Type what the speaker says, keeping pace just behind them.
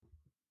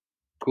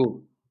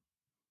Cool.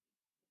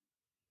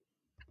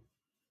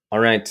 All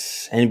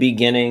right, and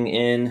beginning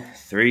in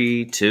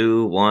three,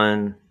 two,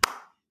 one.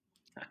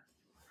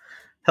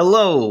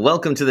 Hello,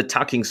 welcome to the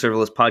Talking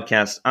Serverless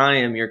podcast. I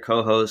am your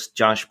co-host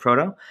Josh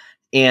Proto,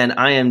 and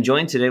I am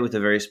joined today with a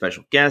very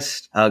special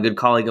guest, a good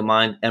colleague of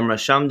mine, Emrah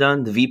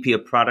Shamdan, the VP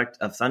of Product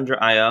of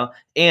Thunder.io,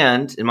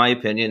 and, in my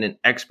opinion, an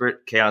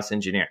expert chaos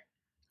engineer.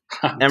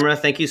 Emrah,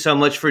 thank you so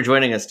much for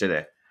joining us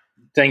today.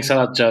 Thanks a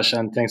lot, Josh,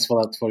 and thanks a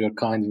lot for your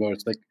kind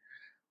words. Like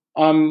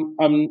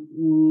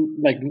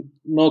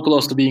no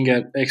close to being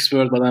an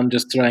expert, but I'm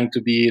just trying to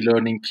be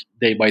learning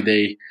day by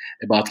day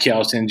about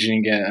chaos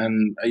engineering,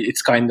 and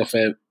it's kind of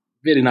a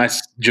very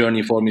nice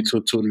journey for me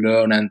to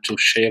learn and to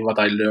share what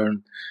I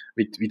learn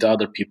with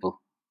other people.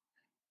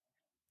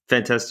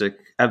 Fantastic.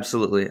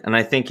 Absolutely. And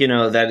I think,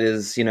 that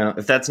is,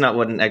 if that's not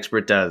what an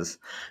expert does,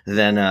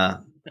 then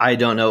I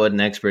don't know what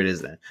an expert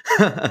is then.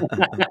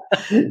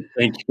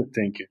 Thank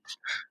you.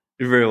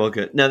 You're very well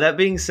good. Now, that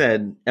being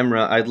said,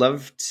 Emrah, I'd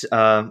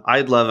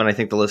love, and I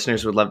think the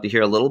listeners would love to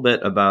hear a little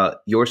bit about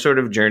your sort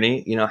of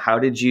journey. How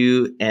did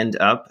you end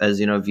up as,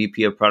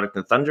 VP of Product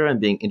at Thunder and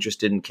being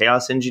interested in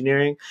chaos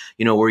engineering?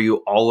 Were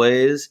you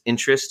always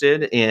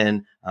interested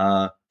in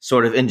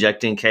sort of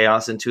injecting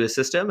chaos into a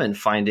system and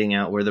finding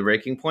out where the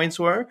breaking points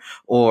were?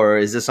 Or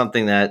is this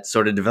something that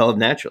sort of developed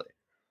naturally?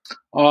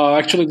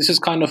 Actually, this is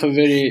kind of a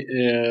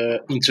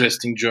very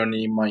interesting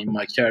journey in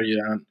my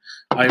career, and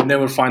I've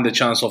never find the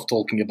chance of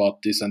talking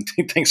about this. And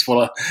thanks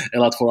for a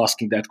lot for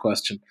asking that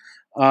question.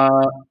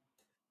 Uh,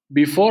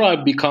 Before I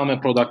become a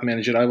product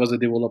manager, I was a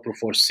developer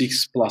for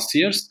 6+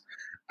 years,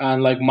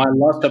 and like my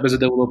last job as a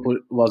developer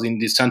was in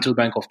the Central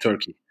Bank of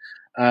Turkey,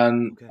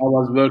 and Okay. I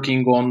was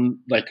working on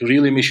like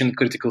really mission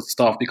critical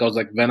stuff because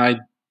like when I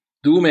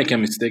do make a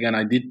mistake, and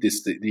I did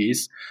this,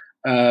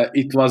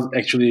 it was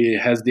actually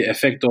has the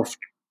effect of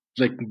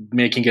like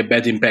making a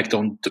bad impact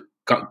on the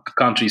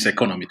country's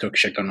economy,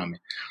 Turkish economy,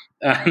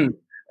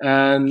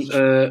 and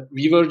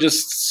we were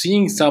just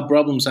seeing some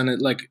problems, and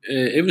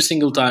every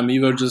single time we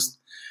were just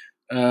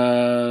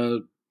uh,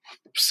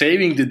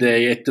 saving the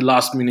day at the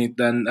last minute,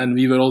 and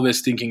we were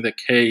always thinking like,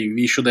 hey,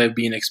 we should have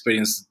been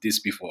experienced this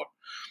before.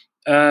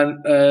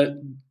 And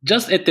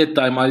just at that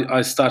time,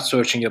 I start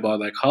searching about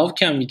like how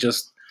can we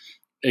just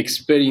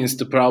experience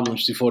the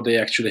problems before they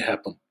actually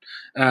happen.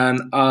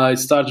 And I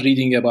start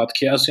reading about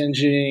chaos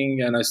engineering,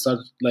 and I start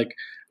like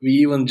we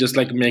even just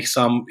like make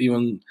some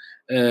even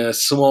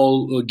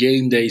small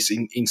game days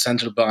in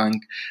central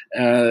bank,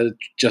 uh,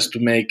 just to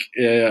make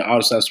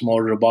ourselves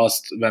more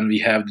robust when we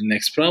have the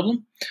next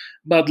problem.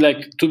 But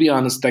like to be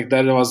honest, like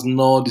there was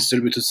no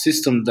distributed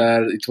system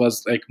there. It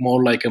was like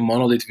more like a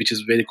monolith, which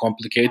is very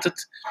complicated.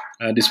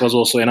 This was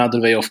also another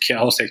way of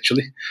chaos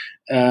actually,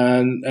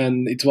 and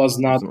it was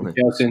not the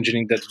Definitely. chaos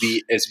engineering that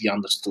we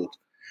understood.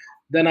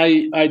 Then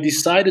I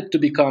decided to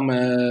become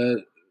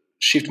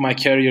shift my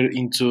career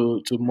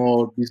into to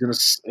more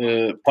business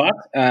part,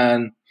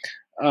 and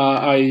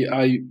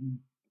I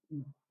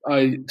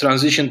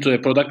transitioned to a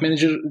product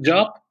manager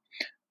job.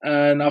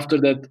 And after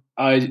that,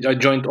 I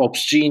joined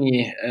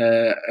Opsgenie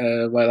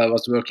while I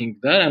was working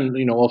there. And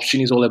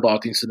Opsgenie is all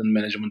about incident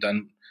management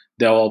and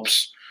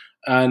DevOps.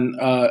 And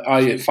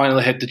I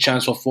finally had the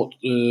chance of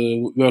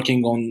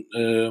working on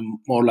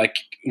more like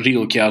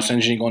real chaos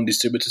engineering on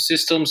distributed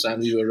systems,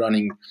 and we were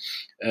running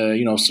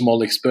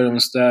small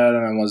experiments there,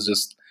 and I was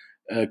just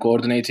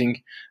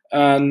coordinating.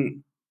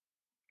 And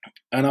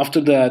and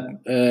after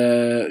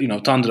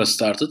that, Tundra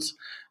started,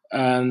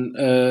 and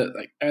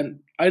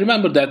I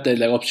remember that day,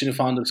 like Opsgenie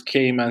founders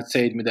came and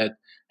said me that,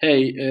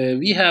 hey,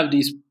 we have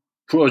this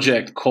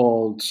project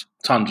called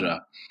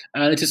Tundra,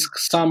 and it is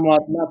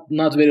somewhat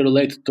not very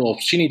related to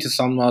Opsgenie. It is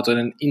somewhat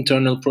an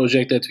internal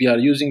project that we are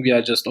using. We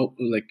are just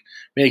like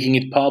making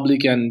it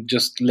public and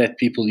just let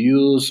people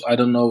use. I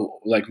don't know,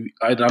 like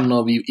I don't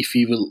know if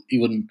we will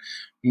even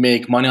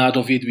make money out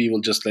of it. We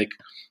will just like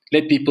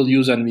let people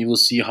use, and we will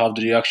see how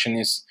the reaction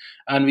is,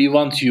 and we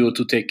want you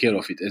to take care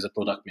of it as a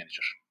product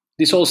manager.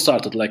 This all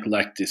started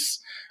like this,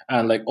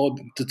 and like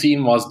the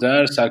team was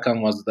there,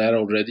 Serkan was there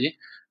already,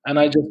 and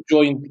I just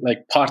joined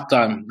like part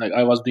time. Like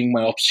I was doing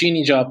my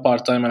Opsgenie job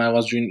part time, and I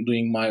was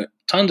doing my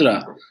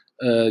Tundra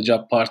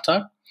job part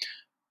time.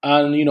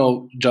 And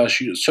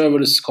Josh,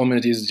 serverless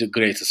community is the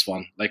greatest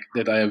one like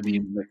that I have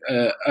been.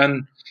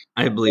 And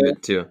I believe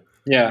it too.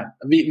 yeah,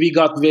 we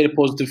got very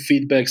positive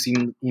feedbacks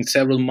in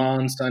several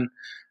months, and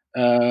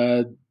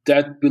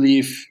that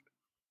belief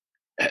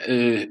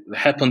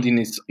happened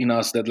in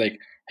us that like,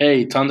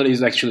 hey, Thunder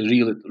is actually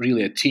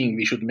really a thing.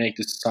 We should make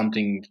this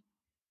something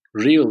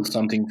real,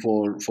 something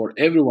for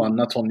everyone,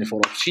 not only for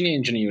Opsgenie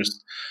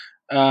engineers.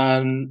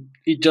 And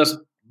it just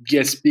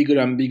gets bigger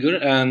and bigger,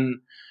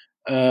 and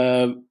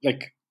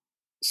like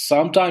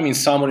sometime in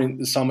summer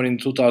in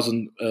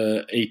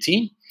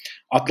 2018,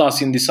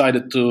 Atlassian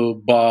decided to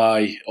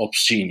buy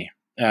Opsgenie,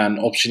 and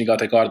Opsgenie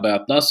got acquired by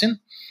Atlassian.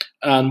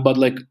 And but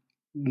like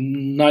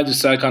neither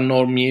Serkan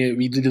nor me,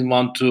 we didn't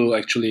want to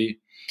actually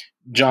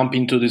jump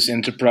into this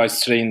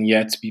enterprise train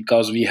yet,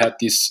 because we had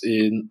this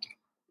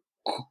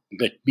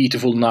like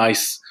beautiful,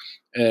 nice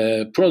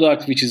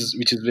product which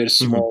is very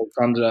small,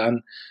 Tundra,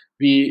 and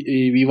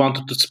we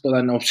wanted to spin,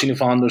 and Opsgenie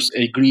founders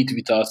agreed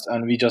with us,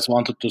 and we just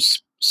wanted to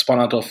spun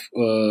out of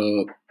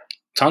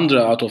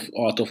Tundra out of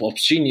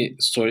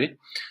Opsgenie story,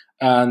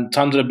 and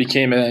Tundra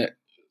became a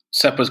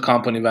separate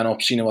company when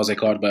Opsgenie was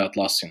acquired by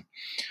Atlassian.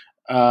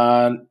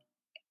 And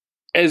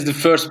as the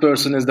first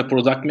person, as the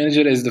product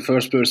manager, as the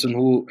first person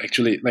who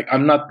actually, like,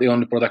 I'm not the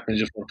only product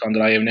manager for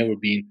Tundra. I have never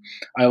been.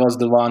 I was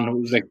the one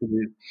who's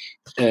actually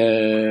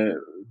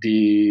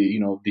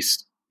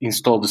this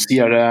install the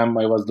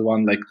CRM. I was the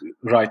one like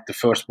write the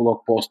first blog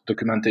post,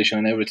 documentation,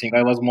 and everything.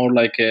 I was more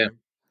like a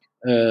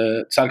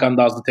Serkan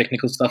does the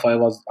technical stuff. I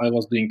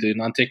was doing the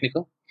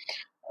non-technical,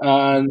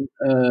 and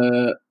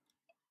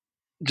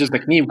just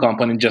like new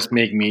company just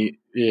make me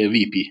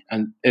VP,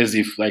 and as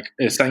if like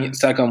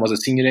Serkan was a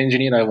senior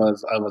engineer, I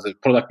was a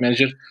product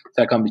manager.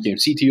 Serkan became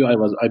CTO.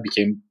 I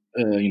became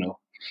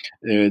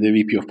the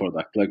VP of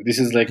product. Like this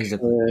is like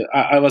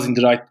I was in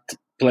the right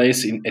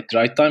place at the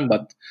right time,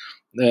 but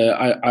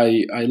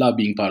I love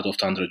being part of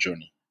Tundra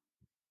journey.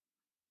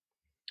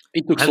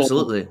 It took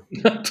absolutely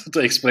so long to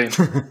explain.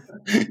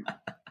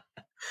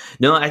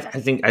 No, I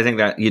think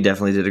that you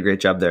definitely did a great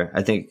job there.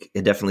 I think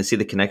you definitely see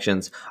the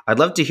connections. I'd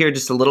love to hear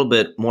just a little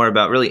bit more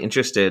about, really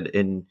interested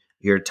in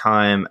your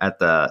time at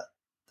the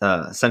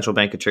Central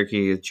Bank of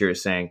Turkey that you were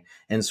saying,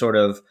 and sort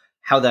of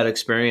how that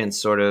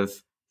experience sort of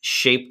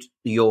shaped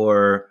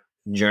your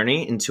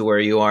journey into where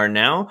you are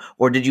now.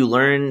 Or did you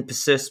learn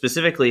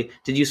specifically,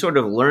 did you sort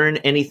of learn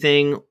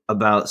anything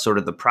about sort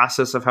of the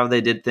process of how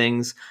they did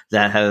things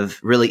that have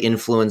really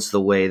influenced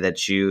the way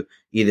that you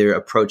either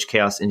approach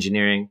chaos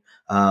engineering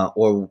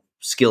or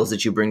skills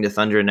that you bring to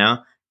Thundra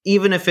now?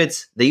 Even if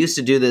it's, they used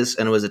to do this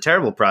and it was a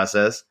terrible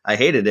process, I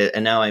hated it,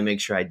 and now I make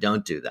sure I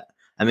don't do that.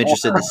 I'm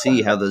interested to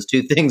see how those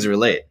two things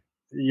relate.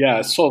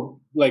 Yeah, so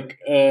like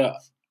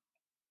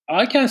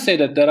I can say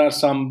that there are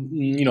some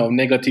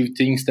negative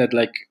things that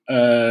like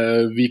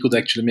we could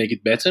actually make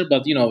it better,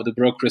 but the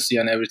bureaucracy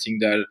and everything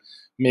there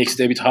makes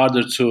it a bit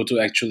harder to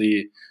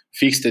actually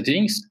fix the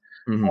things.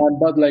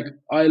 But like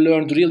I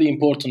learned really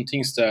important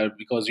things there,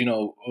 because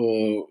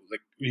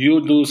like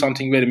you do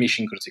something very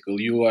mission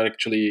critical. You are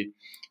actually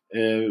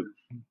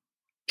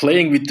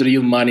playing with the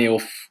real money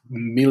of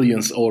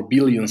millions or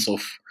billions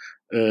of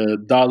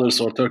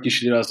dollars or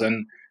Turkish liras,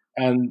 and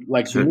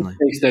like Certainly.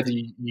 the mistakes that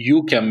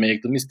you can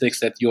make, the mistakes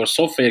that your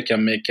software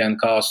can make, can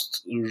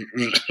cost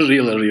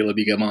really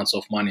big amounts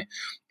of money,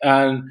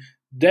 and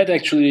that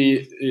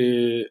actually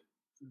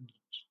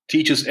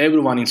teaches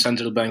everyone in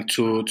central bank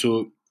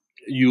to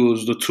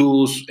use the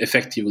tools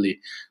effectively,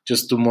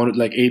 just to monitor,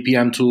 like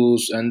APM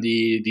tools and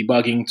the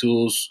debugging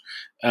tools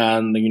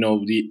and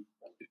the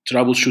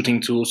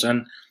troubleshooting tools.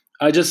 And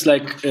I just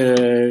like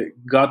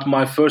got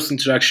my first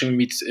interaction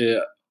with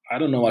I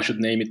don't know, I should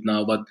name it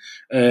now, but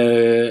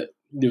the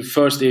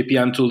first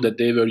APM tool that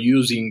they were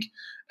using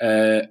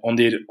on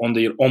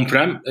their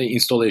on-prem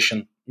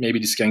installation. Maybe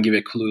this can give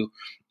a clue.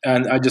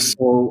 And I just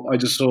saw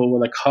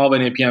like how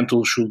an APM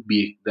tool should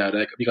be there,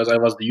 like, because I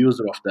was the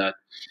user of that,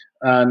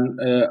 and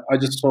I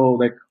just saw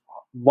like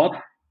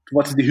what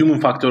is the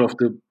human factor of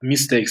the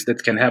mistakes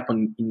that can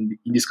happen in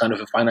this kind of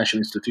a financial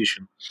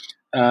institution,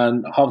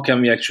 and how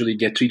can we actually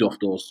get rid of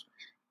those.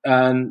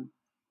 And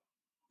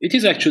it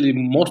is actually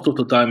most of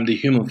the time the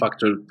human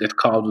factor that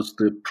causes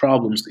the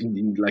problems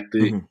in like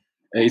the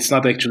it's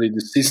not actually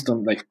the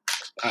system. Like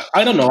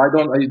I don't know,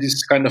 this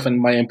is kind of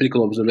my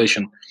empirical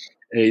observation.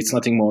 It's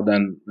nothing more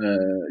than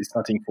it's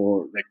nothing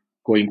for like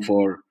going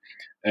for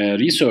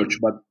research,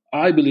 but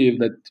I believe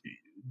that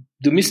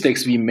the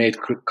mistakes we made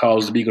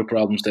cause bigger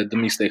problems than the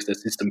mistakes that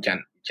system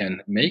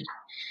can make.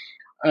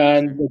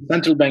 And the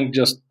central bank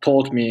just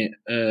taught me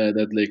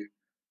that like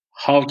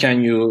how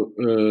can you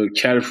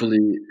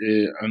carefully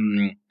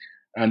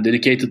and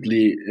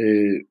dedicatedly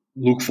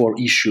look for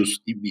issues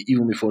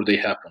even before they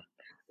happen.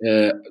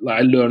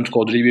 I learned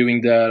code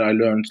reviewing there. I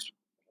learned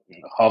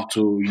how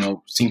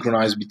to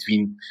synchronize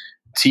between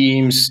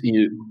teams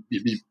to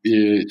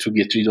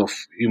get rid of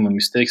human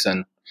mistakes,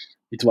 and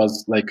it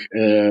was like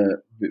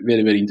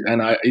very very.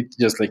 And it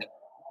just like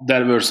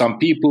there were some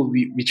people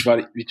which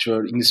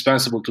were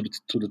indispensable to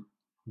the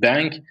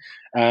bank.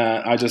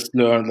 I just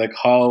learned like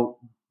how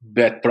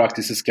bad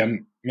practices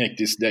can make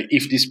this. Like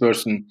if this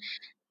person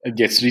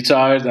gets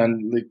retired,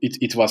 and like,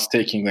 it was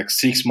taking like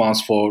 6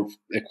 months for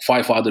like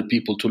 5 other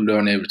people to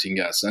learn everything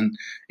else, and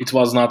it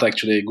was not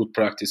actually a good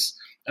practice.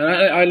 And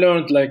I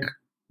learned like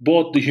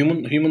both the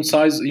human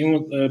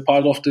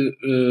part of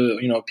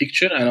the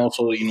picture, and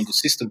also the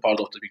system part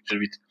of the picture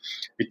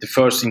with the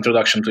first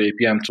introduction to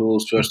APM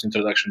tools, first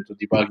introduction to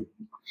debugging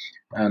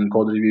and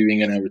code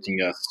reviewing and everything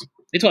else.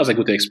 It was a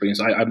good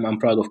experience. I'm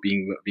proud of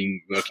being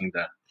working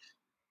there.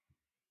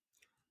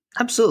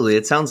 Absolutely.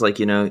 It sounds like,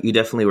 you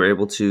definitely were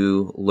able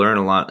to learn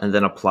a lot and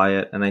then apply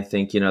it. And I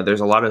think,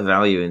 there's a lot of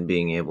value in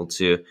being able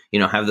to,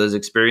 have those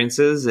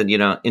experiences and,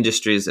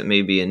 industries that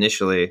maybe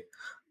initially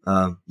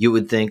you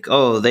would think,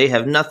 oh, they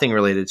have nothing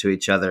related to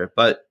each other.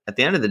 But at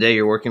the end of the day,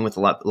 you're working with a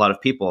lot of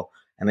people.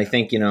 And I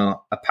think,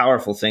 a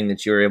powerful thing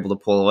that you were able to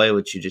pull away,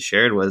 which you just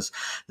shared, was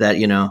that,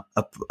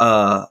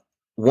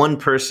 one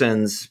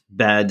person's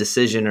bad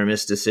decision or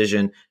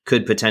misdecision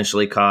could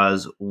potentially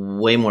cause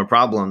way more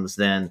problems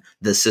than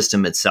the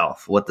system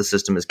itself, what the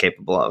system is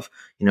capable of.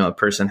 A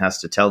person has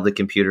to tell the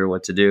computer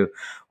what to do,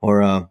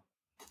 or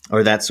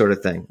that sort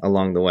of thing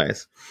along the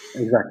ways.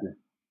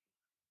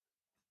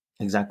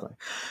 Exactly.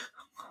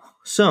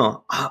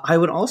 So I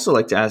would also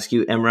like to ask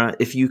you, Emrah,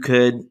 if you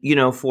could,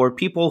 for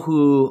people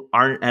who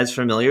aren't as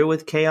familiar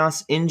with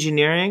chaos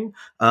engineering,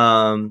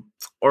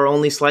 or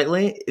only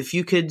slightly, if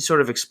you could sort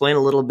of explain a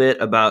little bit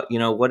about,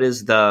 what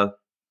is the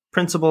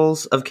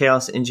principles of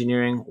chaos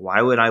engineering?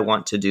 Why would I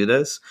want to do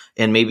this?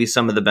 And maybe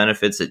some of the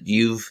benefits that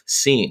you've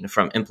seen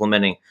from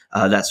implementing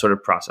that sort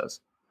of process.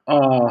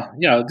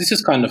 Yeah, this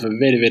is kind of a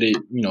very, very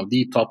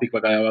deep topic,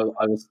 but I will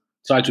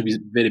try to be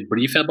very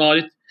brief about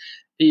it.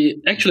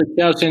 Actually,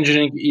 chaos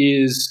engineering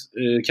is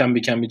can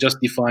be just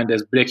defined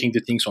as breaking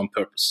the things on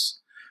purpose.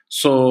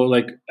 So,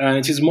 and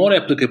it is more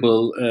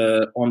applicable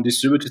on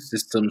distributed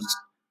systems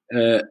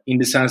in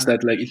the sense that,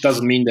 it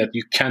doesn't mean that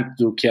you can't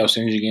do chaos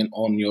engineering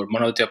on your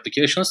monolith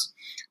applications,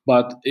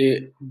 but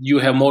you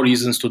have more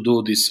reasons to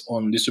do this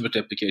on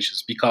distributed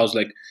applications because,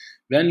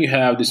 when you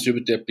have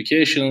distributed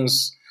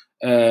applications,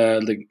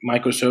 like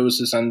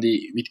microservices and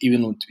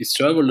even with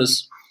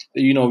serverless,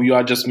 you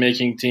are just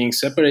making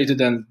things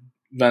separated, and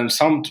when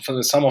some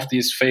of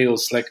these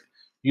fails,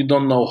 you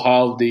don't know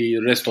how the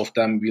rest of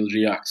them will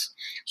react.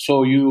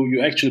 So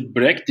you actually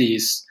break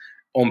these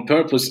on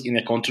purpose in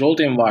a controlled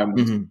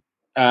environment,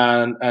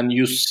 Mm-hmm. and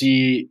you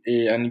see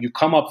and you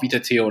come up with a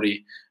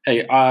theory.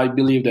 Hey, I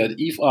believe that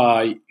if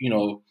I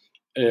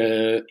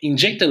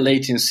inject the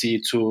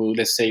latency to,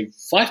 let's say,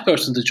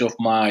 5% of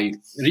my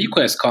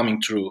requests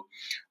coming through,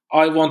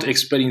 I won't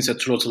experience a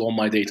throttle on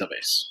my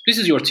database. This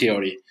is your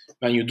theory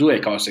when you do a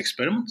chaos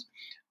experiment,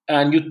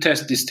 and you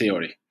test this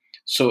theory.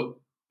 So,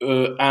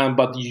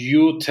 but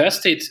you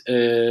test it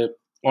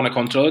on a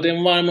controlled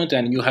environment,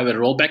 and you have a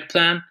rollback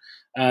plan,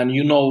 and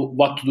you know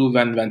what to do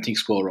when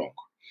things go wrong,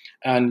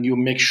 and you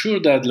make sure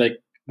that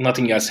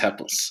nothing else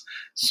happens.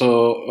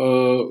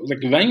 So,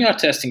 when you are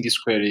testing this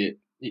query,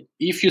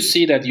 if you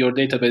see that your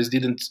database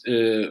didn't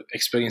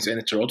experience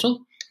any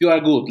throttle, you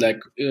are good.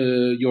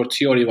 Your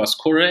theory was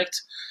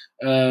correct.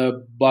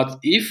 But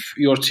if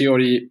your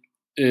theory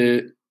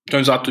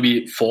turns out to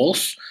be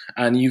false,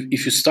 and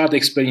if you start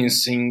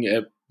experiencing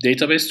a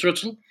database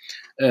throttle,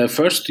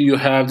 first you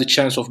have the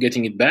chance of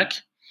getting it back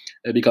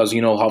because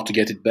you know how to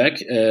get it back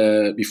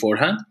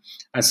beforehand,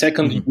 and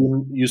second,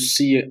 you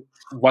see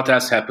what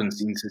else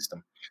happens in the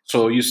system.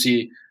 So you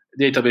see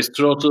database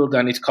throttled,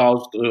 and it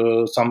caused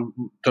some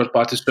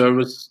third-party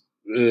service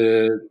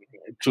to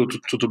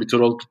be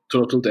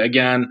throttled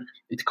again.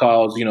 It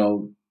caused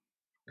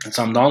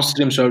some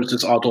downstream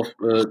services out of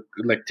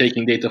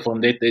taking data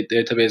from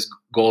database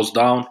goes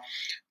down,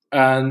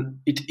 and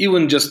it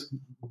even just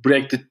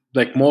break the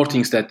more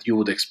things that you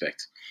would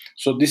expect.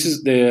 So this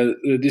is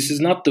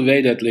not the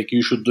way that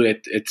you should do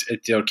it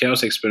at your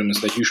chaos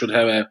experiments. You should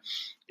have a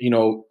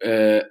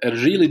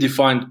really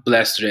defined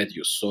blast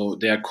radius. So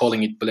they are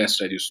calling it blast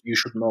radius. You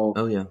should know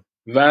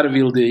where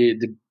will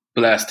the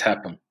blast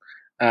happen,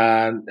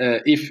 and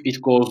if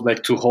it goes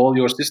to whole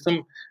your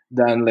system,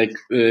 then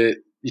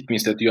it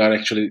means that you are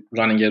actually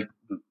running a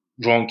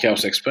wrong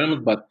chaos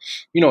experiment. But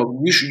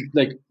you should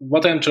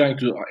what I'm trying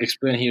to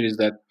explain here is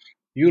that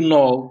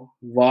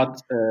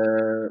what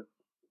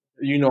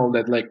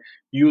that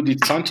you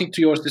did something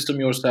to your system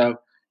yourself.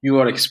 You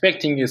are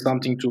expecting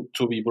something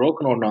to be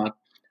broken or not,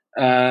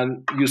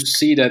 and you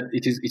see that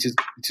it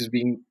is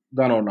being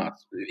done or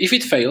not. If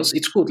it fails,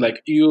 it's good.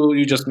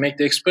 You just make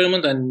the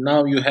experiment, and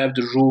now you have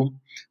the room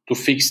to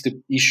fix the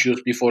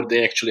issues before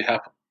they actually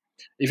happen.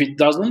 If it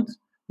doesn't,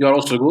 you are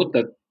also good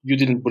that you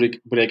didn't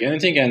break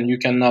anything, and you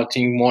can now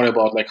think more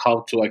about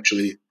how to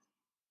actually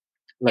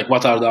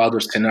what are the other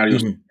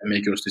scenarios that can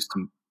make your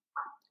system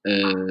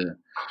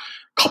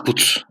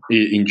kaputt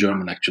in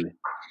German, actually.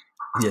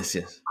 Yes.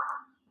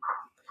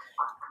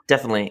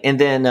 Definitely. And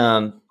then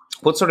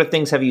what sort of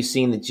things have you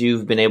seen that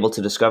you've been able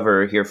to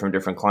discover or hear from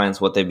different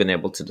clients, what they've been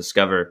able to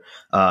discover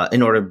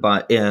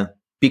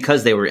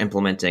because they were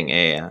implementing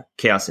a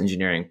chaos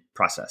engineering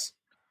process?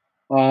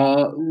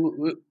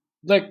 We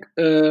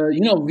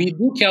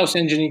do chaos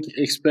engineering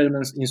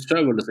experiments in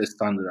serverless as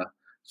Tundra.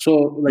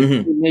 So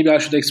maybe I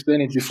should explain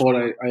it before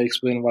I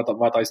explain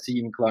what I see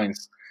in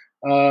clients.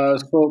 We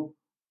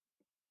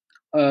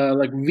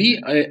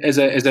as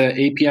a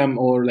APM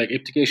or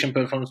application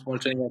performance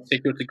monitoring and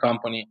security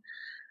company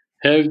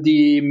have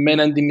the man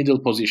and the middle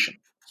position.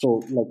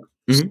 So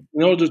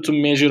in order to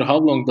measure how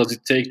long does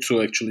it take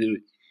to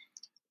actually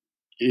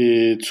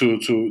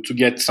to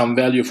get some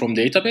value from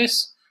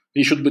database,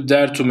 we should be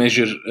there to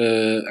measure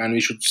and we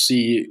should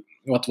see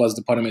what was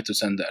the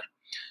parameters in there.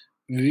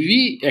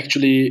 We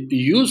actually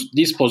use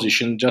this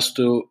position just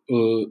to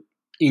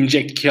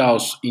inject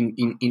chaos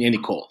in any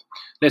call.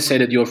 Let's say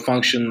that your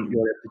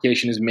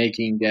application is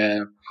making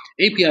an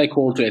API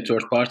call to a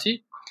third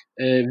party,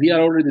 we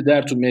are already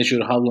there to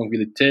measure how long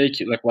will it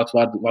take, like what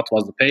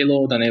was the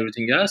payload and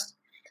everything else.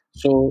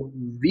 So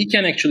we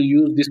can actually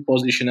use this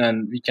position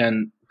and we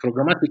can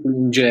programmatically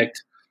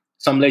inject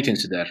some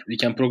latency there. We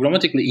can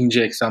programmatically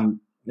inject some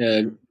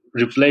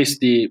replace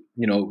the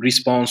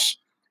response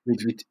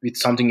with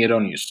something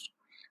erroneous.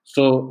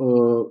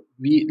 So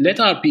we let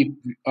our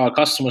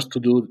customers to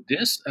do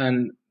this,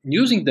 and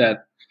using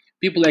that,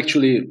 people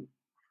actually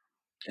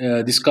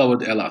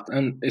discovered a lot,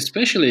 and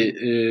especially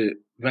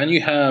when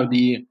you have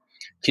the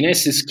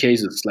kinesis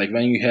cases, like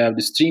when you have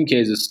the stream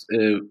cases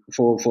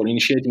for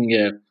initiating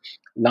a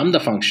lambda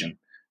function.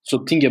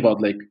 So think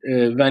about like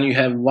when you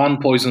have one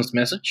poisonous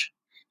message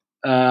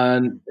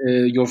and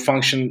your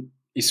function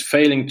is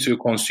failing to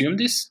consume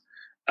this,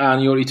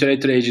 and your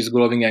iterator age is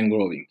growing and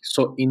growing.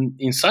 So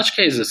in such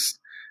cases,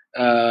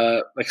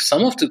 like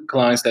some of the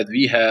clients that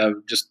we have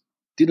just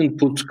didn't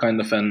put kind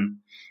of an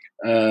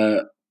uh,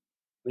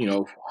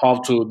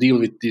 how to deal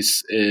with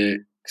this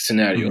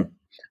scenario,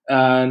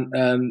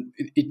 and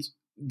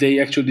they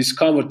actually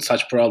discovered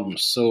such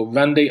problems. So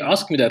when they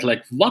asked me that,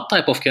 like, what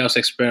type of chaos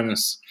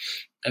experiments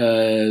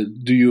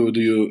do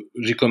you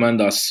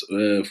recommend us,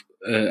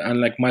 and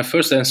like my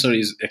first answer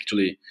is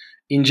actually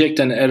inject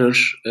an error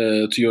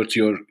to your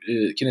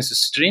kinesis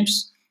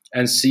streams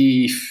and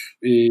see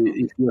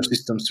if your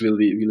systems will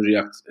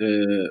react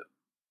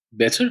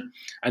better.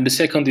 And the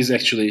second is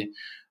actually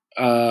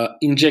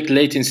inject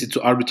latency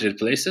to arbitrary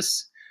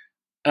places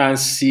and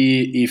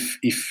see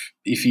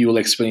if you will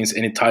experience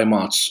any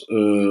timeouts,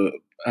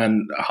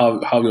 and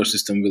how your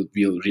system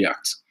will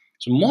react.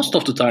 So most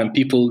of the time,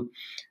 people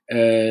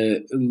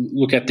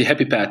look at the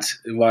happy path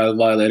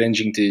while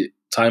arranging the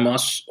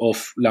timeouts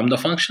of lambda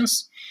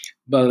functions.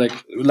 But like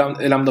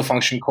a lambda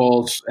function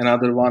calls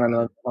another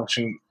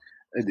function,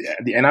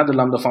 another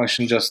lambda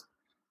function just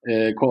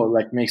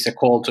makes a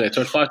call to a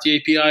third party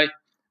API,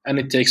 and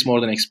it takes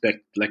more than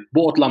expected. Like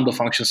both lambda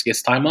functions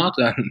gets timeout,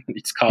 and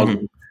it's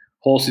causing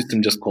whole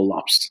system just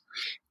collapsed.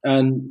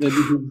 And this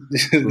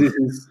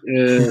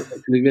is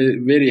actually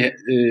very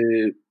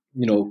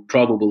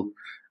probable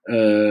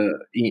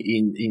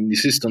in the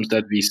systems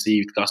that we see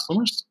with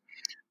customers.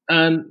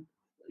 And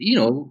you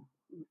know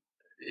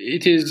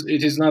it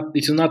is not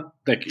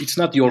like it's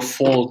not your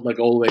fault, like,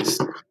 always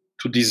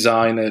to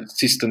design a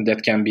system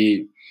that can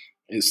be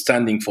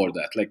standing for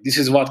that. Like, this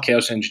is what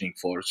chaos engineering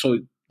for. So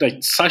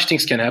like such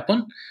things can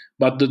happen,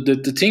 but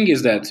the thing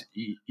is that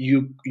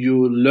you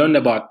learn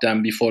about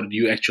them before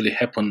these actually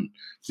happen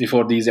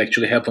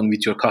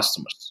with your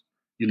customers.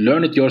 You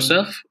learn it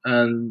yourself,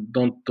 and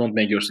don't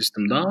make your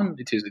system down.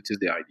 It is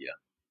the idea.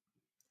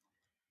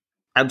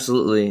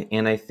 Absolutely.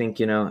 And I think,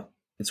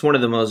 it's one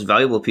of the most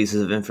valuable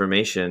pieces of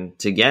information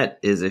to get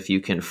is if you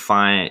can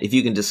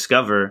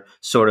discover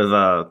sort of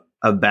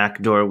a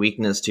backdoor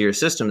weakness to your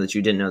system that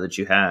you didn't know that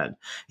you had.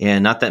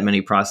 And not that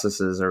many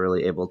processes are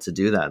really able to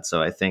do that.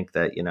 So I think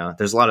that,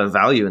 there's a lot of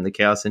value in the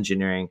chaos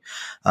engineering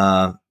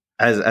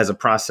as a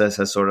process,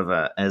 as sort of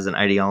as an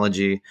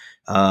ideology.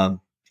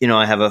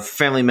 I have a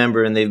family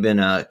member and they've been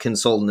a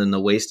consultant in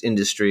the waste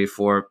industry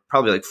for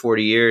probably like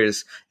 40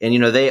 years. And,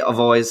 they have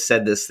always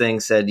said,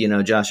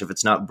 Josh, if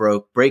it's not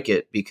broke, break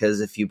it. Because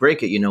if you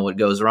break it, you know what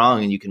goes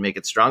wrong and you can make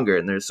it stronger.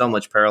 And there's so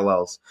much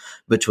parallels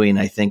between,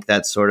 I think,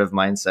 that sort of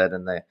mindset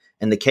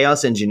and the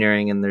chaos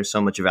engineering. And there's so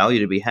much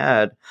value to be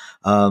had.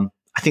 I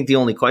think the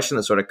only question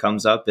that sort of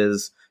comes up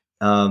is,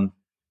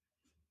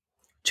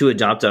 to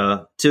adopt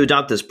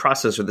this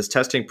process or this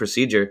testing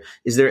procedure,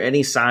 is there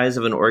any size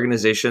of an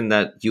organization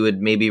that you would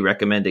maybe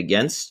recommend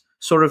against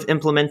sort of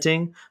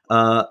implementing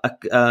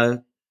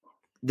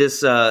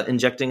this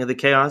injecting of the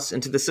chaos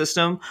into the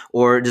system,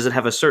 or does it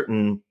have a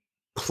certain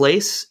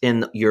place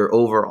in your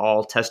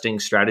overall testing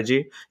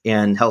strategy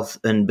and health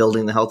and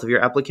building the health of your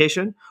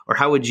application? Or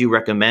how would you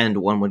recommend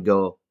one would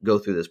go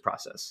through this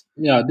process?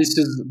 Yeah, this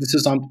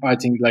is I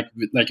think like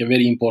a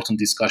very important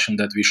discussion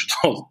that we should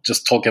all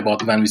just talk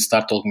about when we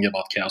start talking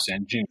about chaos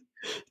engineering.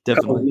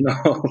 Because, Definitely.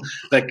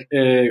 like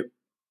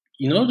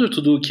in order to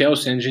do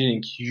chaos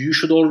engineering, you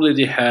should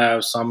already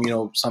have some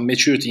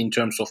maturity in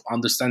terms of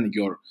understanding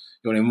your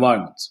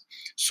environment.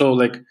 So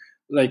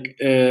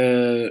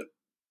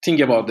think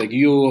about, like,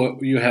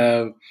 you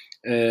have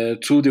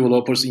two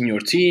developers in your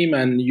team,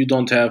 and you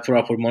don't have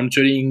proper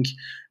monitoring,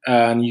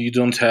 and you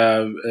don't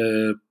have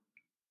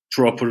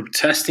proper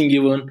testing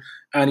even,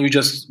 and you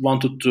just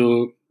wanted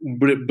to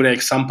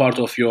break some part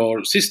of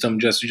your system.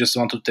 You just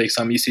want to take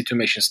some EC2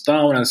 machines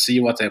down and see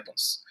what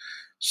happens.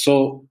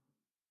 So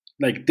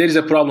like there is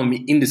a problem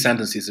in the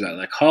sentence as well.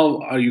 Like, how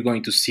are you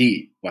going to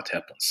see what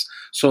happens?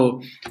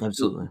 So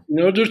Absolutely. in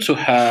order to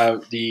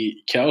have the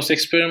chaos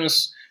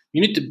experiments,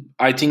 you need to,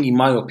 I think, in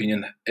my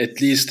opinion, at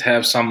least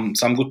have some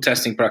good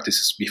testing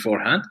practices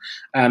beforehand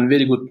and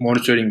very good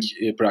monitoring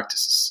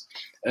practices.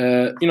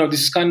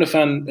 This is kind of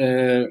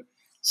an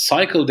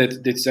cycle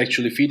that's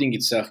actually feeding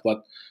itself,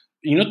 but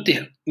you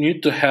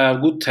need to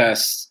have good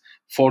tests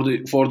for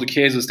the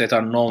cases that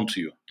are known to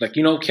you. Like,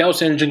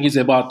 chaos engineering is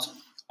about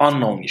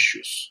unknown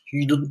issues.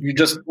 You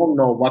just don't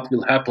know what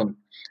will happen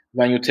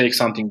when you take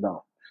something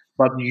down.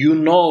 but you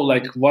know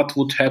like what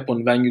would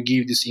happen when you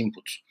give this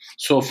input.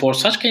 So for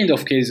such kind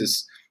of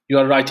cases, you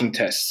are writing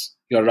tests,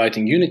 you are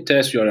writing unit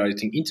tests, you are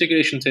writing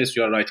integration tests,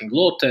 you are writing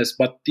load tests,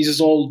 but this is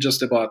all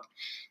just about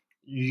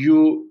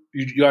you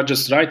are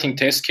just writing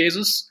test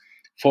cases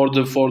for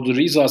the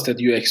results that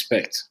you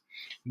expect.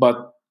 But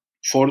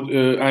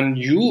and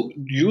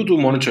you do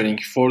monitoring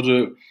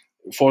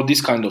for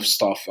this kind of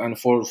stuff, and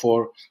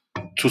for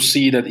to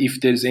see that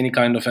if there is any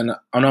kind of an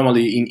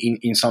anomaly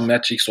in some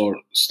metrics or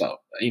stuff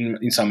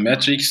in some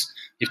metrics,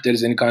 if there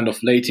is any kind of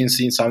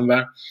latency in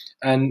somewhere,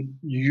 and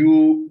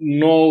you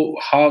know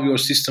how your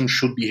system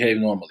should behave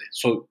normally.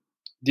 So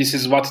this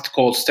is what it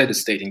calls steady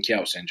state in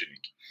chaos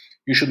engineering.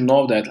 You should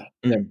know that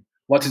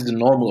what is the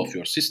normal of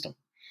your system.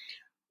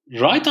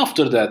 Right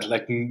after that,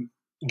 like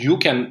you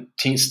can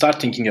start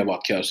thinking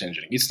about chaos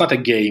engineering. It's not a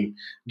game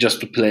just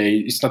to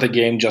play. It's not a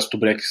game just to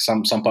break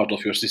some part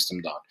of your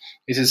system down.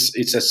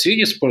 It's a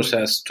serious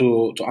process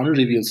to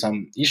unreveal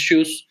some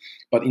issues.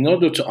 But in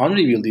order to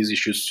unreveal these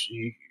issues,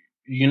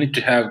 you need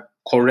to have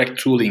correct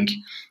tooling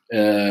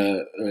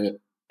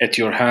at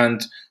your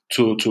hand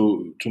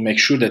to make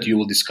sure that you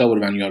will discover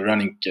when you are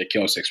running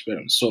chaos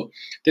experiments. So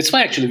that's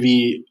why actually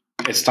we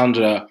at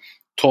Tundra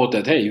thought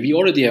that, hey, we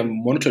already have a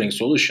monitoring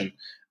solution.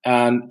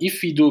 And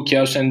if we do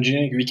chaos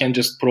engineering, we can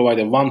just provide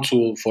a one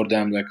tool for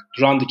them, like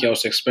run the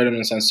chaos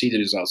experiments and see the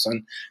results.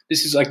 And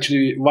this is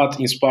actually what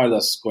inspired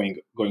us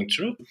going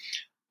through.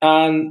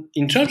 And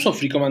in terms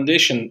of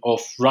recommendation of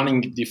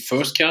running the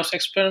first chaos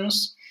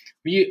experiments,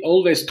 we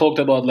always talked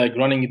about like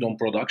running it on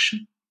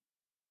production.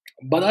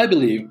 But I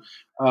believe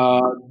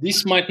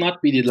this might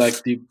not be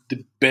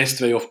the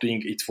best way of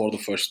doing it for the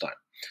first time.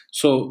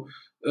 So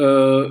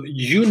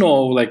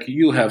like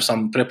you have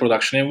some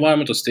pre-production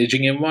environment or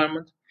staging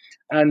environment,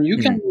 and you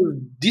can use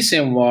this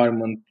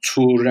environment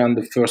to run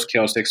the first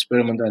chaos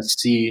experiment and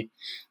see,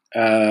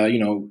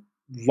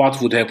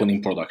 what would happen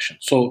in production.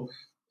 So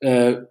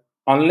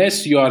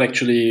unless you are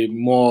actually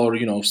more,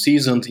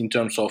 seasoned in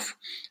terms of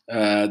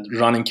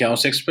running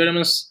chaos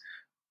experiments,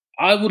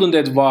 I wouldn't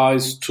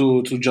advise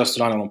to just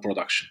run on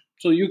production.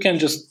 So you can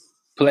just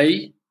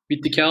play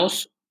with the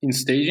chaos in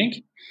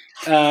staging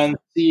and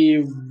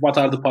see what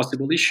are the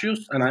possible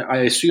issues. And I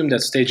assume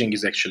that staging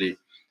is actually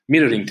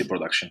mirroring the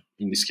production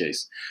in this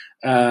case.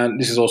 And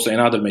this is also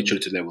another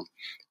maturity level.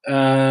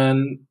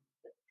 And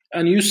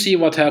you see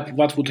what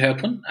would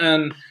happen.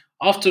 And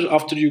after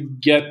you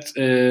get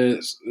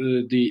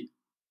the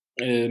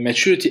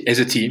maturity as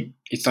a team,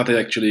 it's not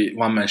actually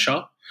one man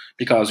show,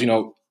 because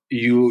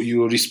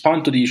you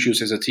respond to the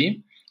issues as a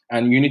team,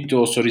 and you need to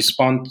also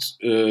respond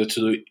to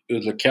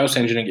the chaos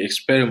engineering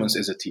experiments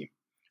as a team.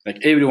 Like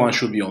everyone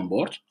should be on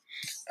board.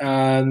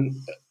 And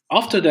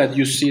after that,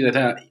 you see that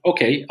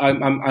okay,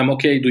 I'm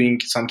okay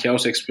doing some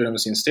chaos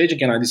experiments in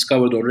staging, and I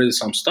discovered already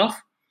some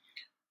stuff.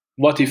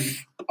 What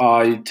if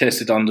I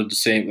test it under the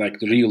same, like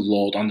the real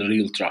load, under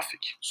real traffic?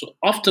 So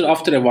after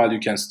a while, you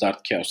can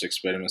start chaos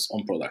experiments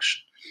on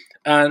production.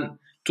 And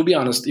to be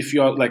honest, if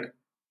you are like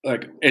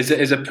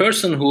as a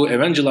person who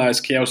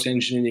evangelized chaos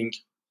engineering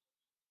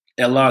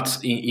a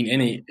lot in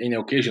any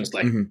occasions,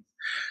 like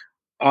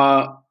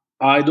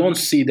I don't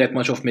see that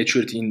much of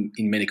maturity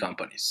in many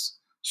companies.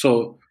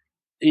 So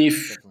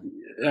if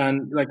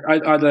and like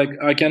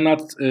I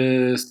cannot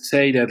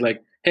say that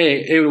like,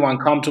 hey, everyone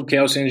come to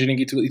chaos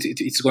engineering,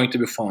 it's going to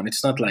be fun.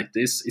 It's not like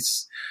this.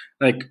 It's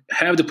like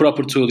have the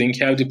proper tooling,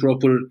 have the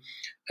proper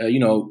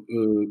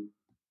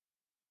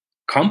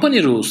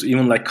company rules,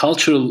 even like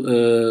cultural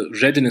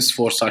readiness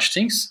for such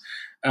things,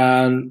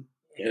 and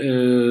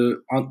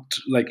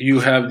like you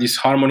have this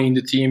harmony in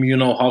the team. You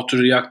know how to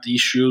react to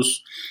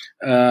issues,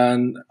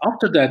 and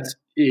after that,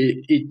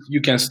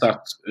 you can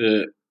start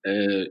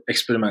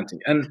experimenting.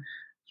 And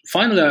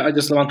finally, I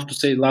just wanted to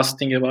say last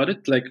thing about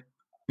it. Like,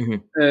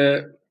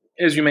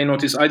 as you may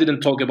notice, I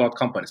didn't talk about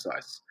company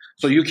size.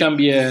 So you can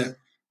be a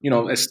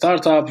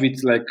startup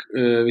with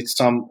with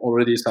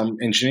some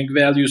engineering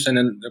values and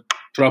then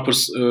proper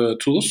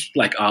tools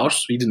like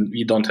ours.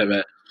 We don't have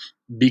a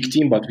big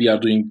team, but we are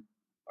doing,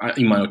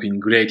 in my opinion,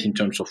 great in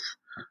terms of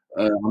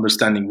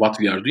understanding what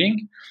we are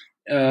doing.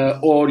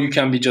 Or you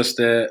can be just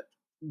a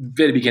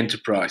very big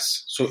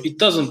enterprise. So it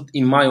doesn't,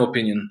 in my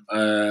opinion,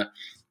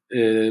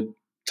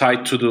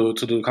 tied to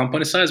the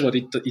company size, but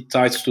it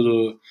ties to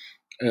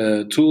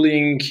the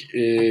tooling,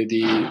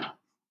 the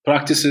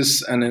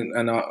practices,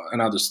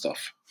 and other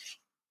stuff.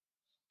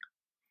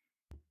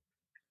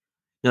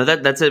 No,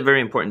 that's a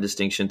very important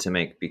distinction to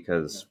make,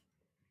 because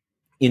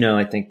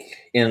I think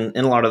in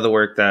a lot of the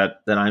work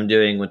that I'm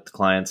doing with the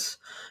clients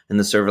in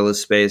the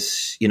serverless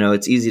space,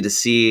 it's easy to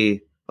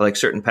see like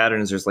certain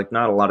patterns. There's like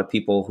not a lot of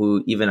people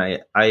who even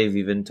I've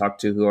even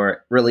talked to who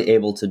are really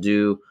able to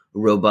do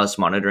robust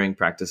monitoring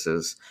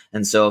practices.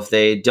 And so if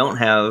they don't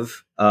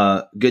have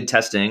good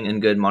testing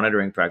and good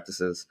monitoring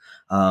practices,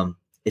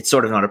 it's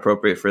sort of not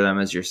appropriate for them,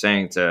 as you're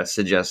saying, to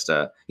suggest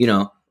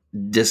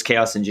this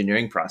chaos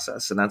engineering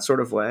process in that sort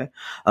of way.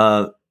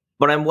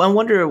 But I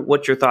wonder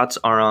what your thoughts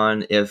are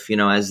on if,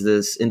 as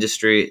this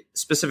industry,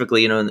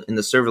 specifically, in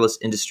the serverless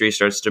industry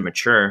starts to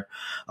mature,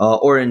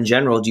 or in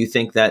general, do you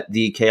think that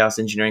the chaos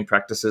engineering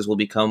practices will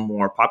become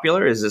more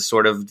popular? Is this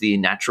sort of the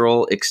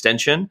natural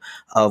extension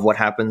of what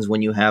happens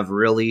when you have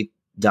really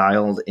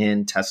dialed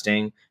in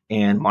testing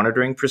and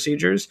monitoring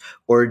procedures?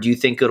 Or do you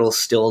think it'll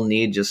still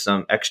need just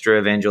some extra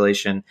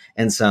evangelization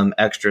and some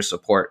extra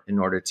support in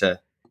order to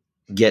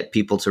get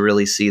people to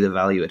really see the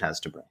value it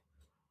has to bring?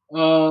 In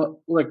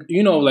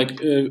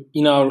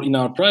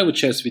our private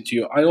chats with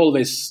you, I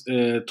always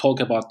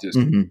talk about this.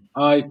 Mm-hmm.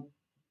 I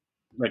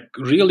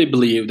really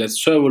believe that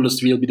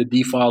serverless will be the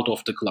default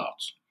of the cloud.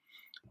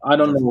 I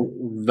don't know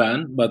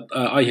when, but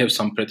I have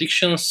some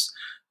predictions.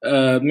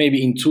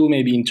 Maybe in 2,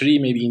 maybe in 3,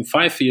 maybe in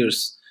 5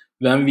 years,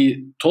 when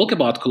we talk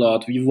about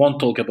cloud, we won't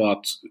talk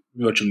about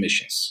virtual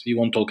machines. We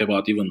won't talk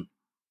about even,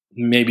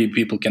 maybe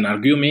people can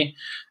argue me,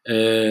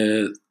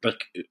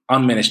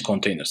 unmanaged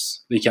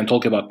containers. We can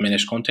talk about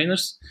managed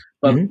containers,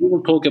 but we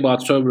will talk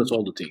about serverless,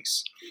 all the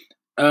things.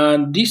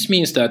 And this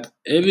means that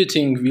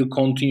everything will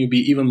continue to be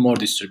even more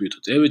distributed.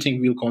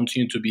 Everything will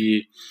continue to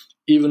be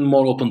even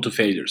more open to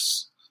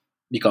failures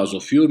because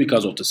of you,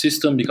 because of the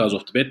system, because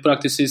of the bad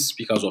practices,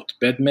 because of the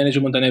bad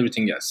management and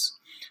everything else.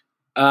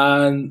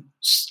 And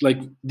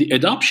the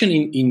adoption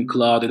in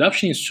cloud,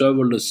 adoption in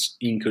serverless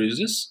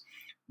increases.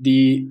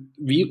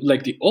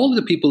 All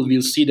the people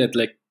will see that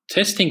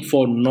testing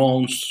for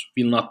knowns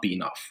will not be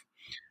enough.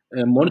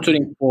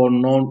 Monitoring for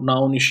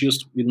known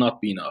issues will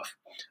not be enough.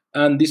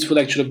 And this will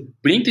actually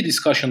bring the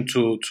discussion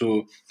to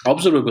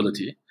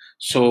observability.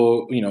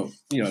 So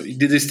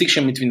the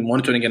distinction between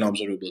monitoring and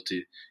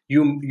observability.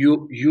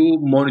 You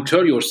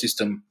monitor your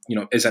system,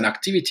 as an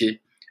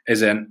activity,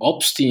 as an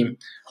ops team,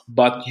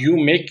 but you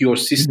make your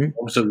system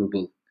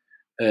observable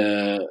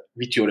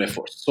with your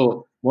efforts.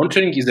 So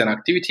monitoring is an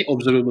activity,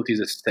 observability is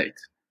a state.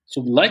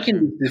 So like in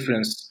this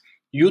difference,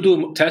 you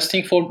do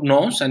testing for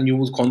knowns, and you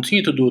will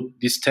continue to do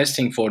this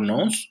testing for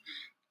knowns.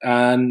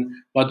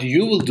 But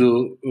you will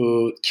do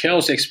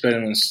chaos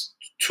experiments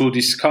to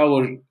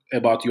discover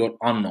about your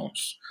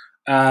unknowns.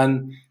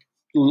 And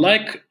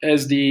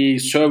as the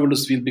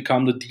serverless will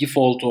become the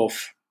default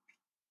of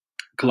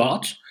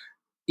cloud,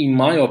 in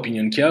my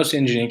opinion, chaos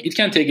engineering, it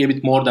can take a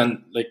bit more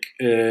than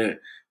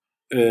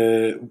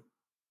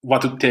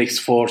what it takes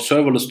for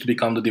serverless to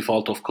become the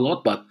default of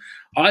cloud. But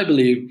I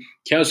believe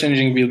chaos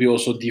engineering will be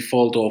also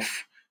default of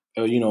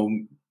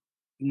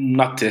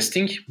not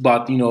testing,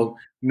 but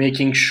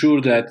making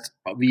sure that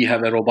we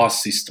have a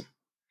robust system.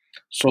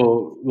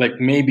 So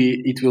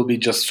maybe it will be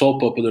just so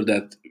popular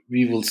that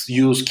we will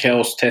use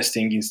chaos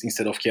testing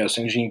instead of chaos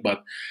engineering.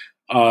 But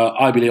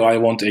I believe I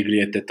won't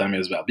agree at that time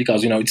as well,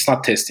 because it's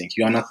not testing.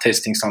 You are not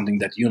testing something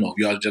that you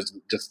are just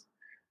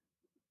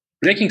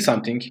breaking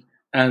something,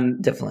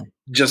 and Definitely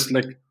just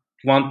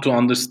want to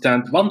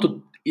understand.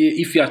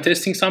 If we are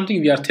testing something,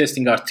 we are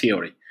testing our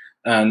theory,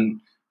 and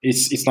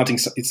it's nothing.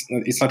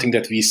 It's nothing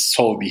that we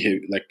saw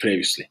behave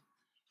previously.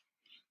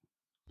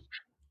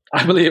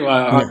 I believe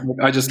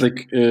I just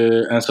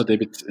answered a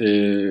bit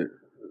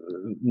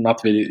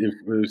not very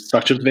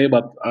structured way,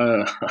 but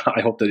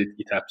I hope that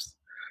it helps.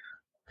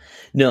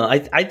 No,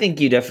 I think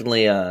you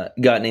definitely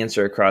got an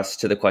answer across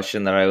to the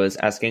question that I was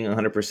asking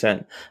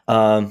 100%.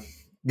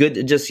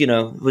 Good. Just,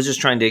 was just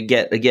trying to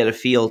get a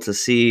feel to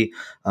see,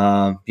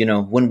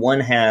 when one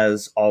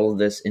has all of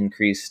this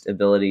increased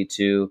ability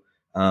to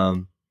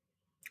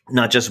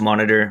not just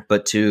monitor,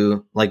 but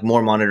to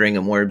more monitoring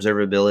and more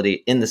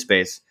observability in the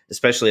space,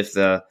 especially if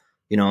the,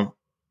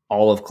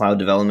 all of cloud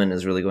development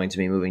is really going to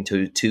be moving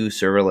to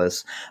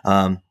serverless.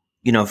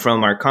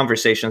 From our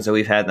conversations that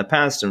we've had in the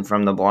past and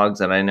from the blogs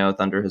that I know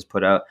Thunder has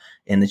put out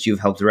and that you've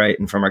helped write,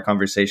 and from our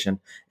conversation,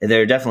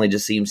 there definitely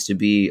just seems to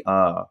be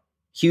a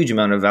huge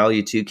amount of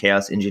value to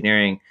chaos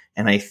engineering.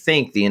 And I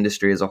think the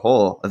industry as a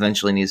whole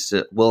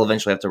will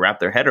eventually have to wrap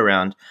their head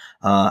around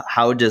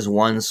how does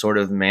one sort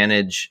of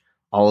manage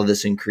all of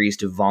this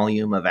increased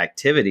volume of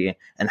activity,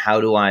 and how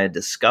do I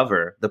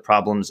discover the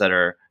problems that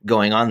are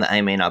going on that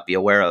I may not be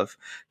aware of?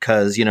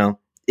 Because,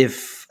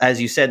 if,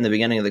 as you said in the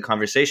beginning of the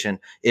conversation,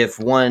 if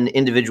one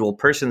individual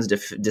person's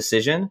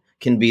decision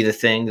can be the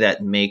thing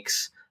that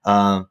makes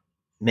a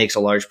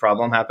large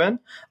problem happen,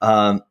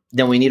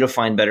 then we need to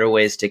find better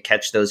ways to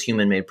catch those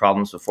human-made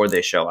problems before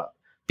they show up,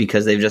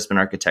 because they've just been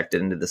architected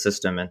into the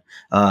system.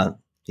 And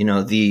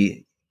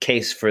the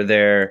case for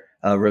their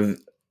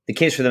the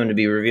case for them to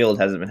be revealed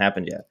hasn't been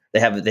happened yet. They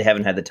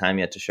haven't had the time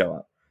yet to show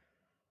up.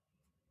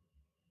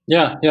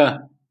 Yeah.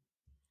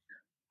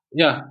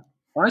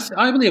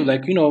 I believe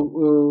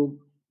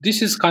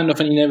this is kind of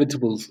an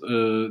inevitable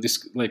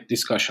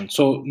discussion.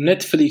 So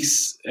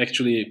Netflix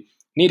actually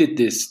needed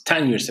this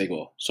 10 years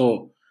ago.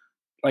 So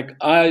I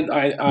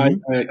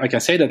can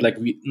say that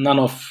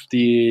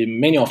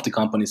many of the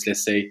companies,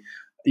 let's say,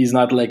 is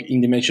not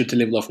in the maturity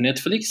level of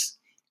Netflix,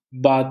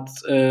 but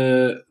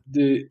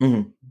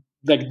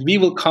we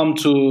will come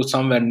to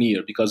somewhere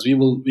near, because we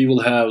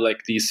will have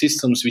these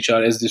systems which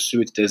are as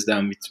distributed as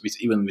them,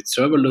 with even with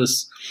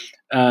serverless.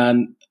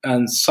 And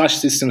and such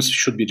systems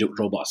should be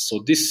robust.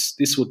 So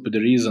this would be the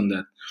reason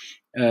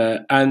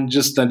that. And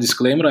just a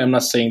disclaimer: I'm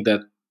not saying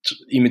that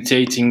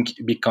imitating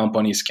big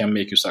companies can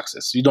make you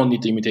success. You don't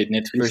need to imitate For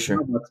Netflix,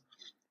 sure. but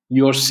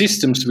your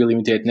systems will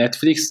imitate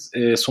Netflix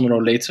sooner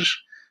or later,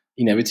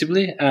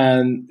 inevitably,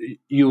 and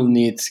you'll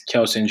need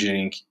chaos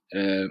engineering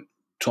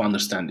to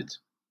understand it.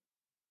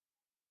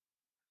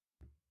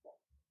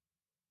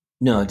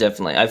 No,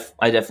 definitely.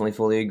 I definitely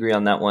fully agree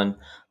on that one.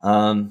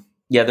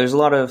 Yeah, there's a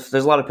lot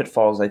of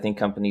pitfalls I think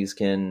companies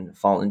can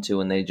fall into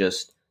when they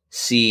just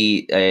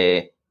see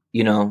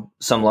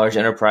some large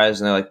enterprise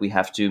and they're like, we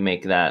have to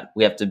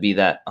be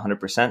that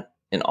 100%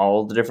 in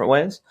all the different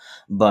ways.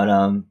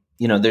 But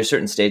there's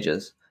certain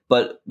stages.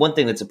 But one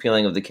thing that's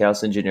appealing of the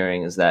chaos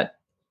engineering is that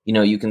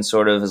you can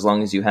sort of, as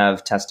long as you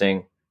have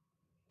testing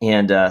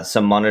and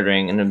some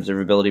monitoring and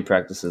observability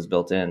practices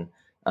built in,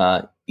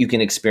 you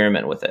can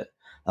experiment with it.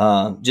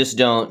 Just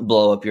don't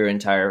blow up your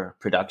entire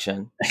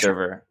production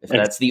server if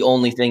that's the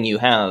only thing you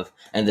have,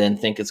 and then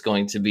think it's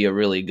going to be a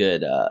really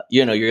good.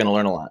 You're going to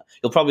learn a lot.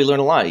 You'll probably learn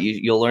a lot.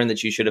 You'll learn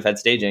that you should have had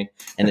staging,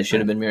 and it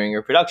should have been mirroring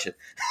your production.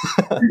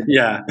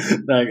 Yeah,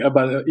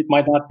 but it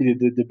might not be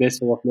the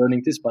best way of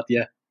learning this, but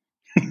yeah.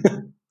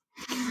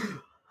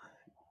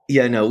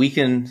 Yeah, no, we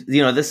can.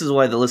 This is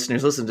why the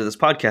listeners listen to this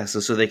podcast,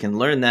 is so they can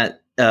learn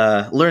that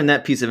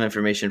piece of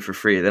information for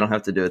free. They don't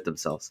have to do it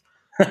themselves.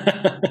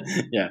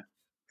 Yeah.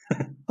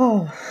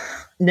 Oh,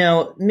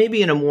 now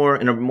maybe in a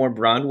more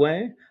broad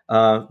way,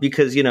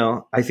 because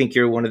I think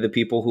you're one of the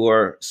people who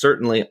are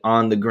certainly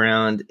on the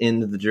ground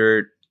in the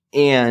dirt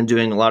and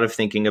doing a lot of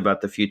thinking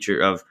about the future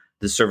of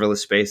the serverless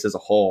space as a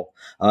whole.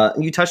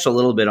 And you touched a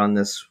little bit on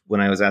this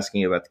when I was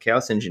asking you about the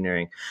chaos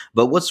engineering,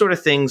 but what sort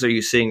of things are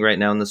you seeing right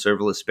now in the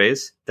serverless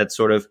space that's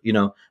sort of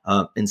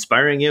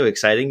inspiring you,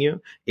 exciting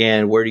you,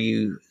 and where do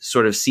you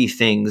sort of see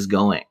things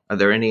going? Are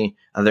there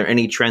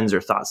any trends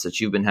or thoughts that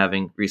you've been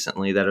having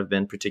recently that have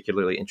been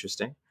particularly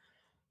interesting?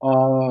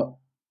 Uh,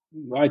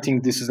 I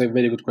think this is a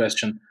very good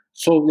question.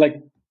 So,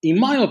 like, in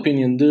my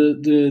opinion,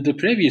 the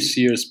previous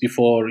years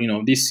before,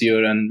 this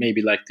year, and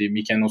maybe like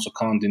we can also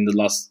count in the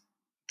last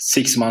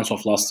 6 months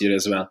of last year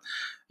as well.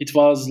 It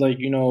was like,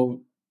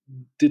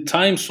 the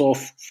times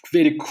of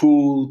very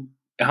cool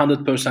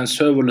 100%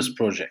 serverless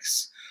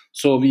projects.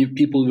 So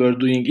people were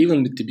doing,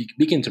 even with the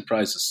big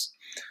enterprises,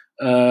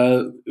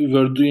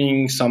 were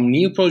doing some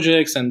new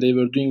projects, and they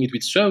were doing it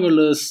with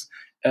serverless,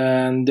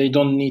 and they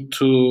don't need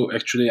to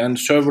actually, and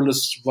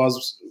serverless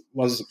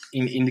was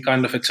in the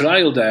kind of a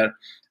trial there,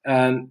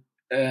 and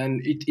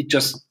it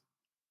just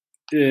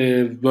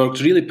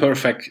worked really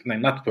perfect.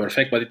 Not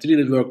perfect, but it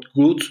really worked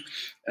good.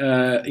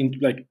 In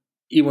like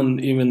even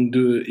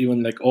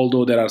like,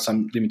 although there are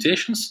some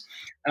limitations,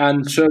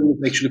 and service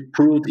actually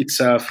proved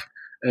itself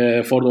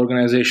for the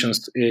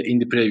organizations in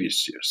the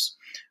previous years.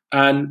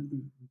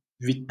 And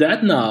with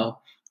that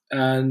now,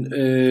 and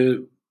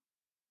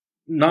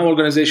now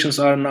organizations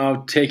are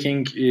now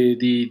taking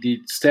the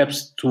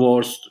steps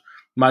towards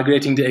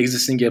migrating the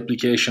existing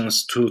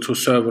applications to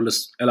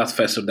serverless a lot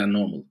faster than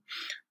normal.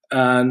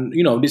 And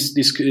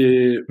this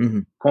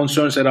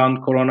concerns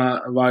around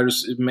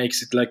coronavirus, it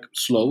makes it like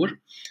slower,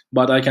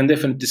 but I can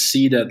definitely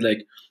see that,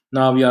 like,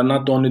 now we are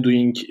not only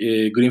doing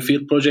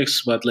greenfield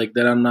projects, but like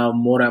there are now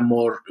more and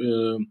more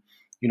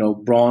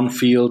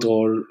brownfield,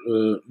 or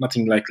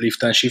nothing like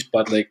lift and shift,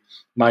 but like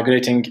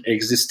migrating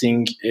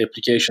existing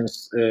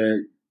applications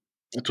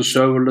to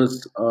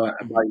serverless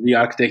by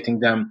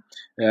re-architecting them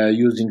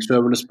using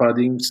serverless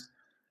paradigms.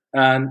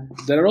 And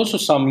there are also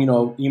some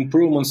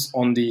improvements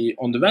on the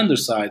vendor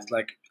side.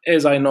 Like,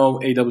 as I know,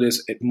 AWS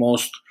at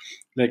most,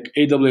 like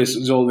AWS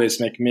is always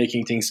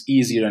making things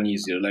easier and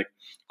easier. Like,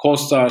 cold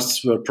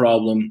starts were a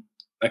problem.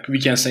 Like, we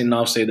can say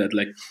that,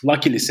 like,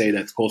 luckily say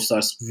that cold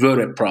starts were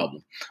a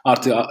problem.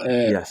 After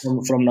Yes.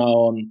 from now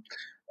on,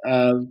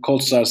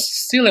 cold starts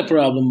still a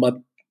problem,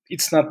 but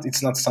it's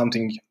not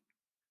something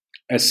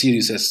as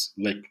serious as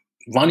like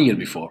 1 year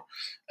before.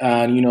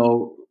 And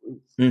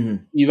Hmm.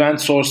 event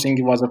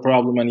sourcing was a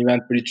problem, and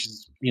event bridge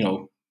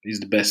is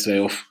the best way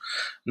of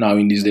now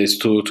in these days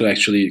to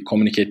actually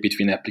communicate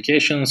between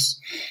applications.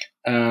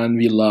 And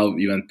we love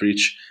event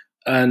bridge.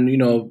 And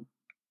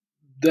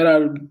there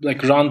are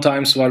like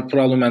runtimes were a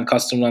problem, and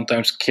custom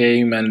runtimes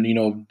came, and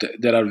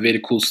there are very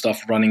cool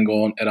stuff running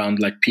on around,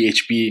 like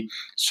PHP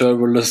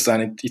serverless,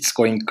 and it's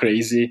going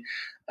crazy.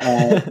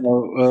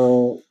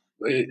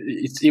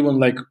 It's even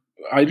like,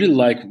 I really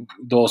like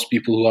those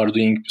people who are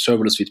doing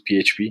serverless with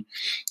PHP.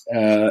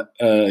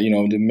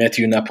 The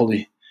Matthew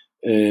Napoli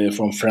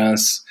from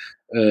France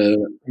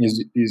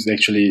is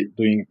actually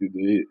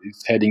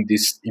is heading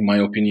this, in my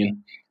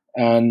opinion.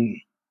 And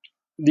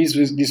this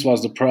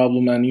was the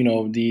problem, and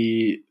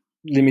the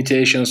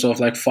limitations of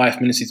like 5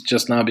 minutes, it's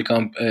just now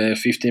become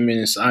 15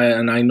 minutes.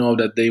 I know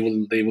that they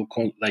will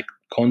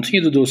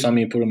continue to do some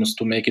improvements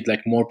to make it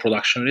like more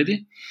production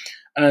ready.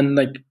 And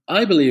like,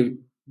 I believe,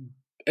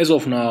 as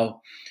of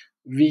now,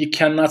 we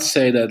cannot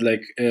say that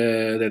like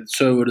that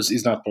serverless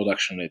is not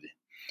production ready.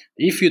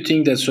 If you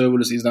think that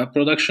serverless is not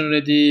production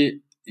ready,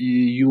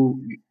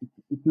 you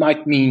it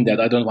might mean that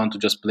I don't want to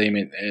just blame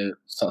it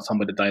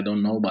somebody that I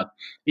don't know, but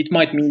it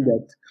might mean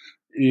that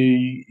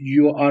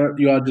you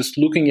are just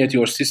looking at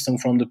your system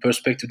from the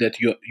perspective that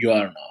you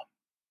are now.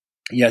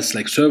 Yes,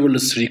 like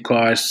serverless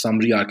requires some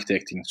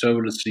re-architecting,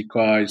 serverless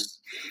requires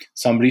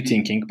some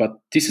rethinking, but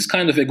this is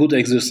kind of a good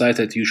exercise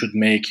that you should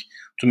make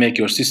to make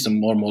your system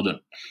more modern.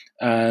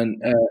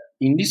 And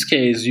in this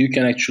case, you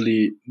can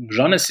actually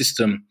run a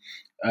system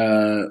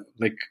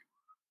like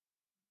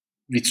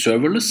with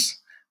serverless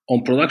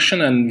on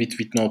production and with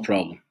no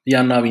problem. We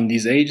are now in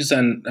these ages,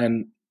 and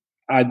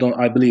I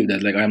believe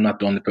that like I'm not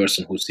the only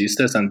person who sees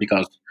this, and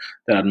because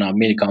there are now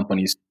many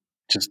companies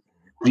just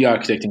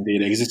re-architecting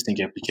their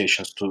existing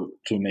applications to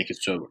make it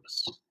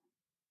serverless.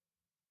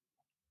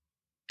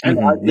 And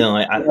No,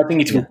 I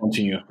think it will yeah,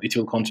 continue. It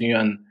will continue,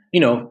 and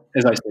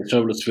as I said,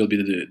 serverless will be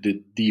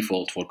the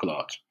default for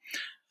cloud.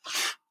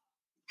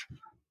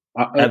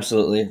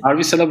 absolutely. Are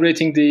we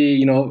celebrating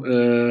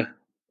the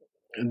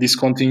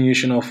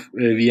discontinuation of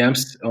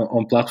VMs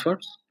on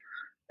platforms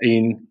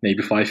in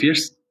maybe 5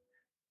 years?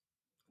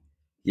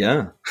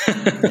 Yeah,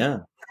 yeah.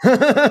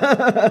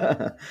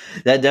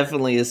 That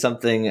definitely is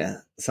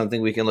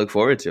something we can look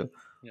forward to.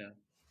 Yeah.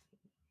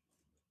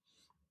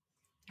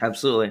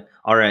 Absolutely.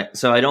 All right.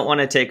 So I don't want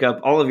to take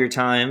up all of your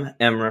time,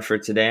 Emrah, for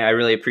today. I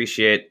really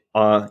appreciate,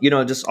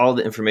 just all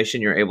the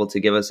information you're able to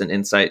give us and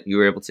insight you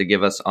were able to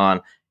give us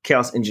on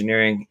chaos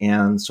engineering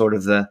and sort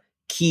of the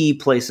key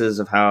places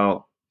of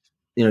how,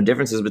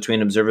 differences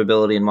between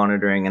observability and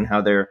monitoring and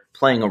how they're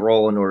playing a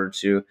role in order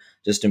to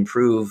just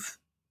improve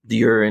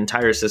your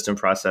entire system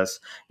process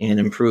and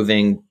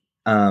improving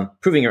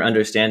your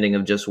understanding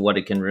of just what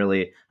it can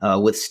really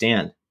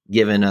withstand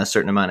given a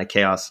certain amount of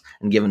chaos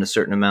and given a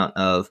certain amount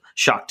of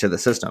shock to the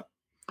system.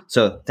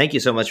 So thank you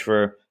so much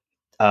for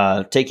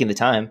taking the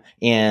time.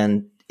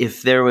 And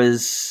if there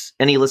was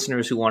any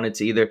listeners who wanted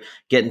to either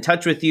get in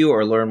touch with you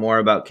or learn more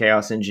about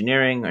chaos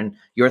engineering and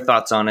your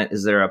thoughts on it,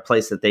 is there a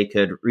place that they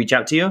could reach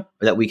out to you or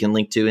that we can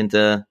link to in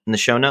the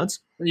show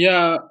notes?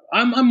 Yeah,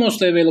 I'm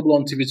mostly available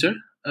on Twitter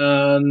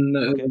and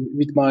Okay.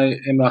 with my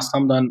Emrah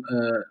Samdan,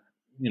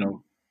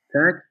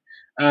 tag,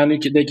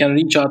 and they can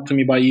reach out to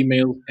me by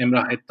email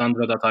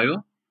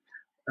emrah@tandra.io,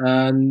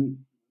 and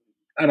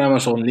I'm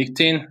also on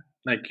LinkedIn,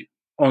 like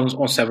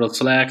on several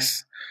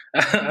Slacks.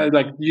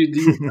 Like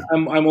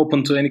I'm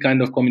open to any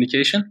kind of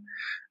communication,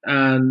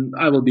 and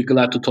I will be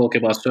glad to talk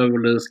about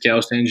serverless,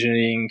 chaos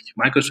engineering,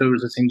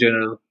 microservices in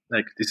general.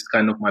 Like this is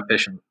kind of my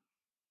passion.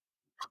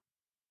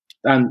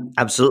 And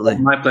Absolutely.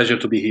 my pleasure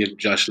to be here,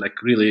 Josh.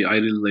 Like really, I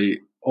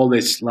really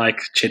always like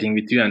chatting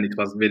with you, and it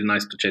was very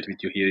nice to chat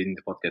with you here in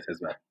the podcast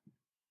as well.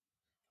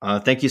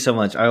 Thank you so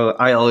much.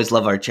 I always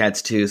love our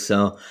chats too.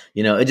 So,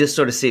 it just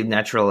sort of seemed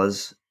natural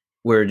as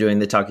we're doing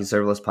the Talking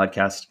Serverless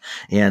podcast.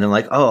 And I'm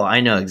like, oh,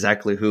 I know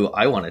exactly who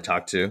I want to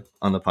talk to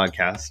on the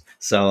podcast.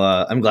 So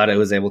I'm glad I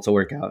was able to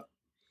work out.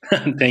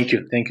 Thank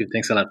you.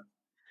 Thanks a lot.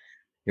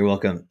 You're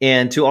welcome.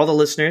 And to all the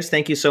listeners,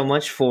 thank you so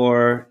much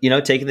for,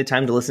 taking the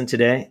time to listen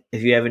today.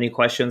 If you have any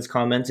questions,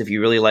 comments, if you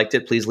really liked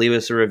it, please leave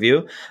us a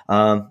review.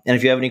 And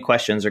if you have any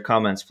questions or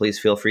comments, please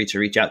feel free to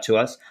reach out to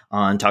us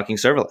on Talking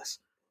Serverless.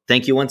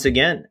 Thank you once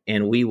again,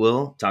 and we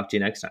will talk to you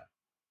next time.